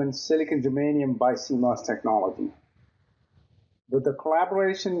high-performance silicon germanium BiCMOS technology. With the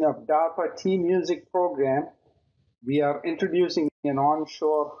collaboration of DARPA T-Music program, we are introducing an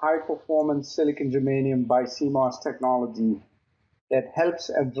onshore high-performance silicon germanium BiCMOS technology that helps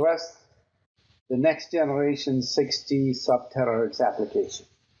address the next generation 60 sub-terahertz application.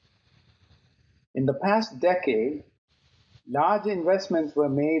 In the past decade, large investments were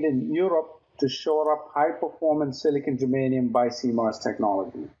made in Europe to shore up high-performance silicon germanium BiCMOS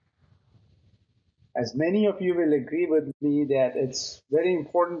technology. As many of you will agree with me that it's very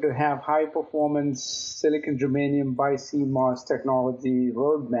important to have high-performance silicon germanium BiCMOS technology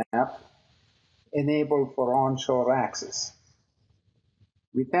roadmap enabled for onshore access.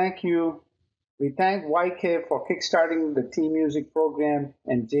 We thank YK for kickstarting the T-Music program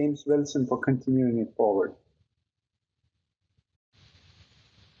and James Wilson for continuing it forward.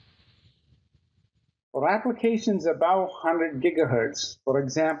 For applications above 100 gigahertz, for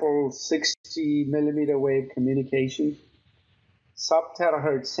example, 60 millimeter wave communication,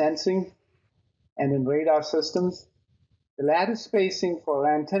 sub-terahertz sensing, and in radar systems, the lattice spacing for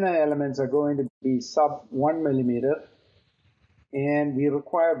antenna elements are going to be sub 1 millimeter, and we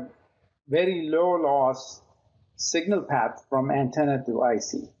require very low loss signal path from antenna to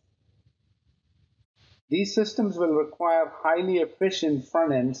IC. These systems will require highly efficient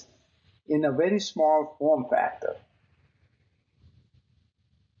front ends in a very small form factor.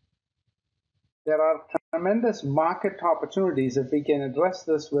 There are tremendous market opportunities if we can address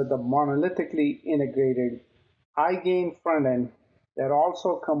this with a monolithically integrated high-gain front end that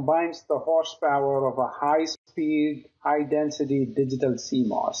also combines the horsepower of a high-speed, high-density digital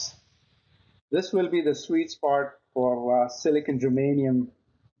CMOS. This will be the sweet spot for silicon germanium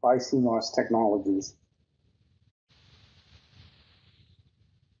BiCMOS technologies.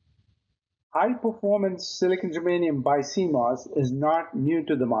 High-performance silicon germanium BiCMOS is not new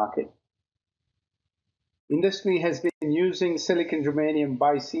to the market. Industry has been using silicon germanium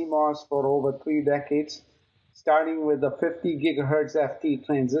BiCMOS for over 3 decades, starting with the 50 gigahertz FT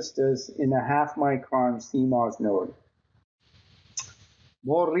transistors in a half-micron CMOS node.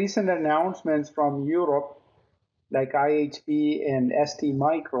 More recent announcements from Europe, like IHB and ST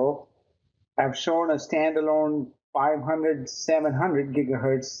Micro, have shown a standalone 500, 700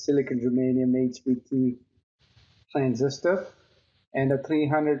 gigahertz silicon germanium HBT transistor and a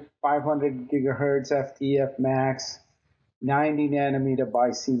 300, 500 gigahertz FTF max 90 nanometer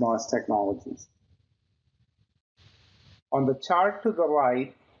BiCMOS technologies. On the chart to the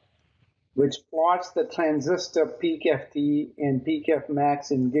right, which plots the transistor peak FT and peak F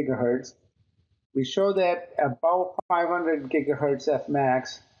max in gigahertz, we show that above 500 gigahertz F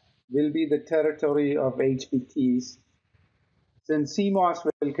max will be the territory of HBTs, since CMOS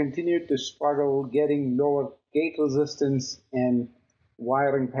will continue to struggle getting lower gate resistance and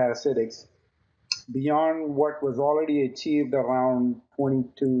wiring parasitics beyond what was already achieved around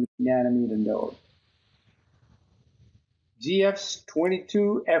 22 nanometer node. GF's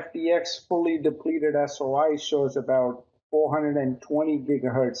 22 FDX fully depleted SOI shows about 420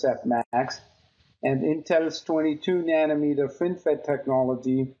 gigahertz F max, and Intel's 22 nanometer FinFET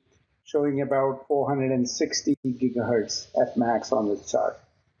technology showing about 460 gigahertz F max on this chart.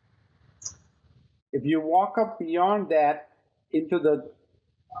 If you walk up beyond that into the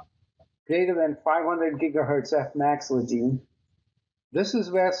greater than 500 gigahertz F max regime, this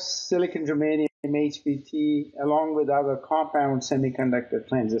is where silicon germanium HBT, along with other compound semiconductor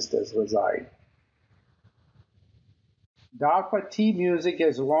transistors, reside. DARPA T-Music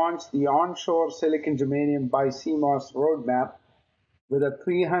has launched the onshore silicon germanium BiCMOS roadmap with a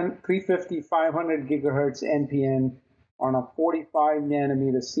 350, 500 gigahertz NPN on a 45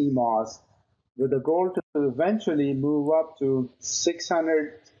 nanometer CMOS, with a goal to eventually move up to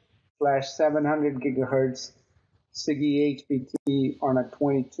 600/700 gigahertz SiGe HBT on a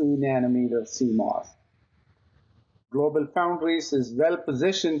 22 nanometer CMOS. GlobalFoundries is well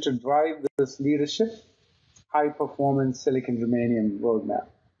positioned to drive this leadership, high-performance silicon germanium roadmap.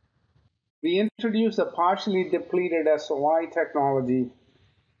 We introduced a partially depleted SOI technology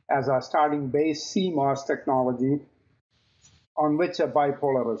as our starting base CMOS technology on which a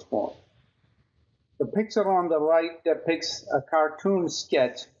bipolar is formed. The picture on the right depicts a cartoon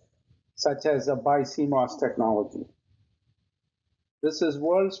sketch such as a BiCMOS technology. This is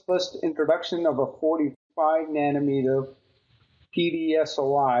world's first introduction of a 45 nanometer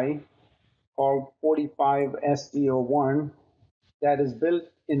PDSOI called 45SG01 that is built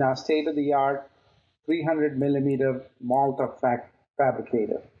in our state-of-the-art 300 millimeter Malta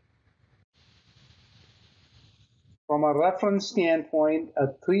fabricator. From a reference standpoint, a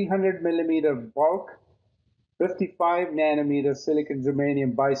 300 millimeter bulk 55 nanometer silicon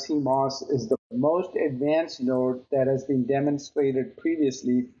germanium BiCMOS is the most advanced node that has been demonstrated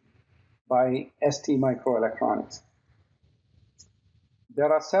previously by ST Microelectronics.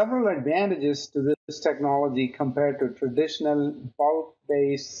 There are several advantages to this technology compared to traditional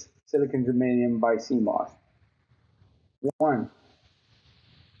bulk-based silicon germanium BiCMOS. One,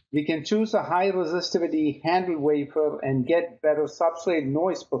 we can choose a high resistivity handle wafer and get better substrate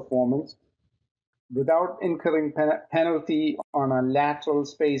noise performance without incurring penalty on a lateral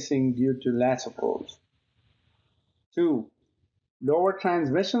spacing due to laser probes. Two, lower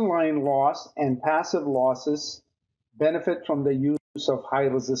transmission line loss and passive losses benefit from the use of high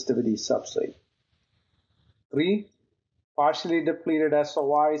resistivity substrate. Three, partially depleted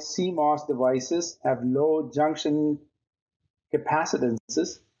SOI CMOS devices have low junction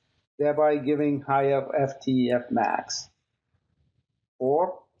capacitances, thereby giving higher FT/F max.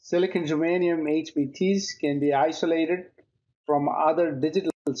 Four, silicon germanium HBTs can be isolated from other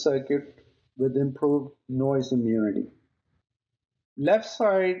digital circuits with improved noise immunity. Left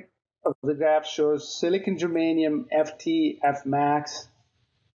side of the graph shows silicon germanium FT/F max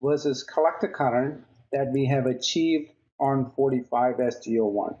versus collector current that we have achieved on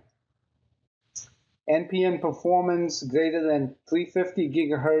 45SG01. NPN performance greater than 350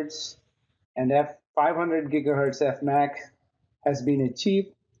 gigahertz and 500 gigahertz Fmax has been achieved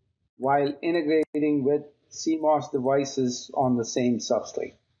while integrating with CMOS devices on the same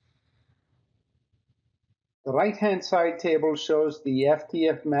substrate. The right-hand side table shows the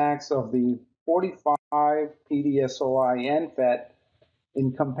FT/F max of the 45 PDSOI NFET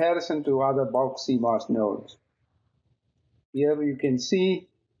in comparison to other bulk CMOS nodes. Here you can see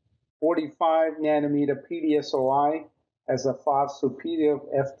 45 nanometer PDSOI has a far superior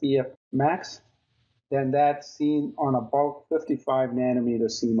FT/F max than that seen on a bulk 55 nanometer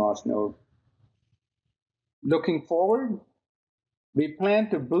CMOS node. Looking forward, we plan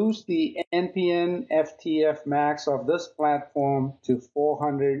to boost the NPN FT/F max of this platform to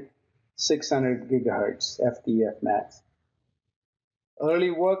 400, 600 gigahertz FT/F max.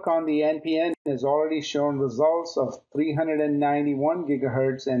 Early work on the NPN has already shown results of 391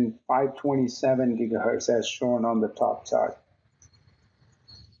 gigahertz and 527 gigahertz as shown on the top chart.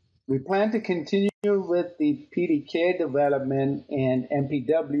 We plan to continue with the PDK development and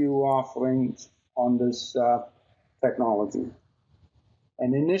MPW offerings on this technology.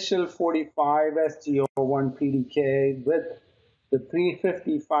 An initial 45 SG01 PDK with the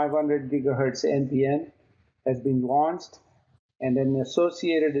 350-500 gigahertz NPN has been launched, and an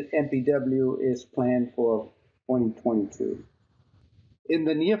associated MPW is planned for 2022. In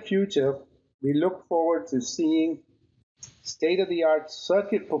the near future, we look forward to seeing state-of-the-art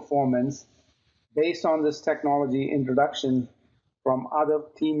circuit performance based on this technology introduction from other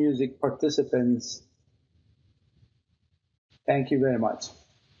T-Music participants. Thank you very much.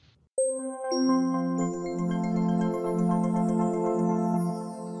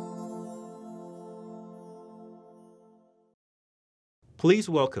 Please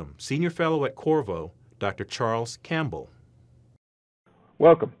welcome Senior Fellow at Qorvo, Dr. Charles Campbell.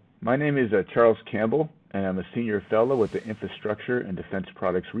 Welcome. My name is Charles Campbell, and I'm a Senior Fellow with the Infrastructure and Defense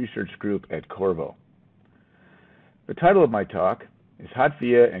Products Research Group at Qorvo. The title of my talk is Hot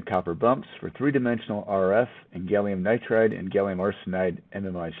Via and Copper Bumps for Three-Dimensional RF and Gallium Nitride and Gallium Arsenide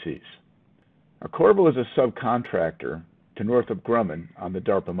MMICs. Now, Qorvo is a subcontractor to Northrop Grumman on the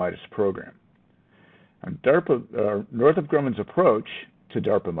DARPA MIDAS program. And Northrop Grumman's approach to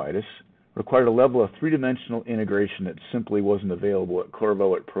DARPA MIDAS required a level of three-dimensional integration that simply wasn't available at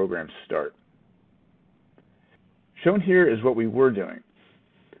Qorvo at program start. Shown here is what we were doing.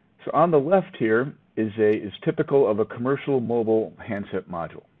 So on the left here is typical of a commercial mobile handset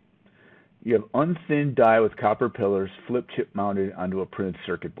module. You have unthinned die with copper pillars flip chip mounted onto a printed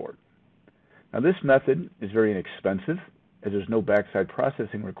circuit board. Now this method is very inexpensive as there's no backside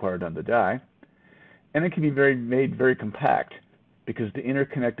processing required on the die, and it can be made very compact because the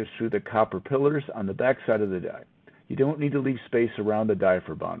interconnect is through the copper pillars on the back side of the die. You don't need to leave space around the die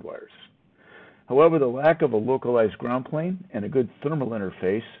for bond wires. However, the lack of a localized ground plane and a good thermal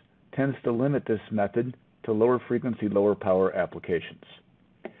interface tends to limit this method to lower frequency, lower power applications.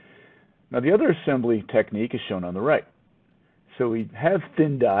 Now, the other assembly technique is shown on the right. So we have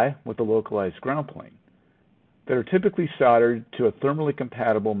thin die with a localized ground plane that are typically soldered to a thermally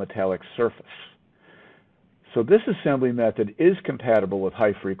compatible metallic surface. So this assembly method is compatible with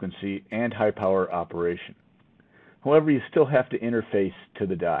high frequency and high power operation. However, you still have to interface to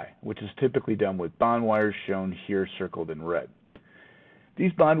the die, which is typically done with bond wires shown here circled in red.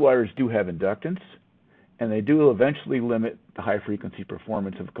 These bond wires do have inductance, and they do eventually limit the high frequency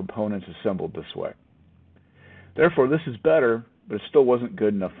performance of components assembled this way. Therefore, this is better, but it still wasn't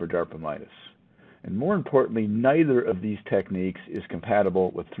good enough for DARPA Midas. And more importantly, neither of these techniques is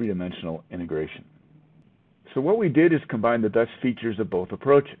compatible with three-dimensional integration. So what we did is combine the best features of both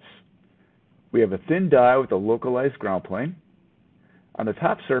approaches. We have a thin die with a localized ground plane. On the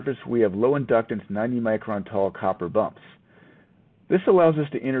top surface, we have low inductance 90 micron tall copper bumps. This allows us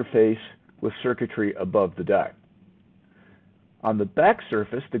to interface with circuitry above the die. On the back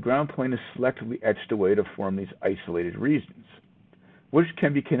surface, the ground plane is selectively etched away to form these isolated regions, which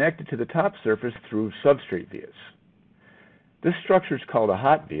can be connected to the top surface through substrate vias. This structure is called a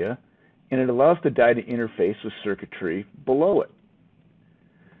hot via, and it allows the die to interface with circuitry below it.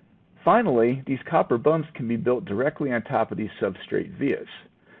 Finally, these copper bumps can be built directly on top of these substrate vias,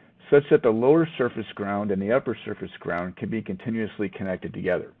 such that the lower surface ground and the upper surface ground can be continuously connected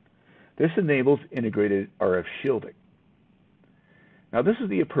together. This enables integrated RF shielding. Now, this is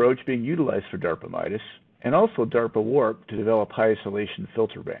the approach being utilized for DARPA Midas and also DARPA Warp to develop high isolation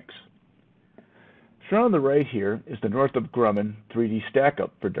filter banks. Shown on the right here is the Northrop Grumman 3D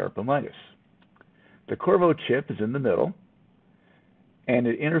stack-up for DARPA Midas. The Qorvo chip is in the middle, and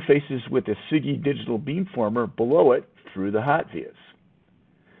it interfaces with the SIGI digital beamformer below it through the hot vias.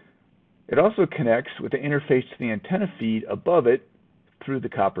 It also connects with the interface to the antenna feed above it through the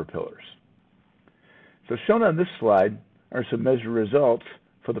copper pillars. So shown on this slide are some measured results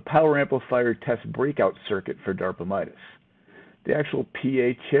for the power amplifier test breakout circuit for DARPA Midas. The actual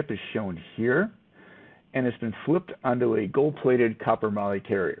PA chip is shown here, and it's been flipped onto a gold-plated copper moly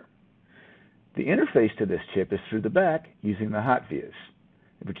carrier. The interface to this chip is through the back using the hot vias,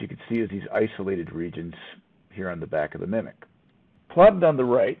 which you can see as these isolated regions here on the back of the MMIC. Plotted on the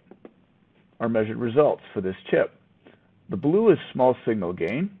right are measured results for this chip. The blue is small signal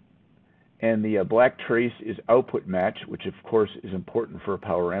gain, and the black trace is output match, which of course is important for a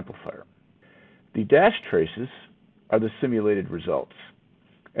power amplifier. The dashed traces are the simulated results.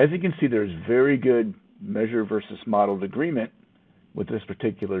 As you can see, there's very good measure versus modeled agreement with this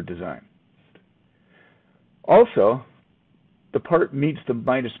particular design. Also, the part meets the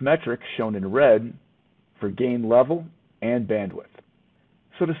Midas metric shown in red for gain level and bandwidth.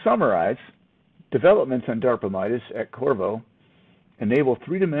 So to summarize, developments on DARPA Midas at Qorvo enable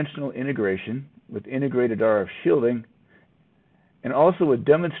three-dimensional integration with integrated RF shielding and also a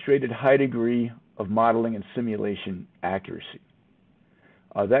demonstrated high degree of modeling and simulation accuracy.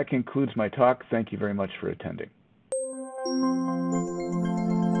 That concludes my talk. Thank you very much for attending.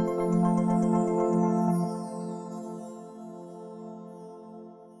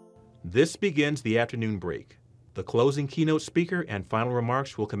 This begins the afternoon break. The closing keynote speaker and final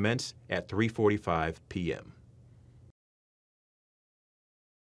remarks will commence at 3:45 p.m.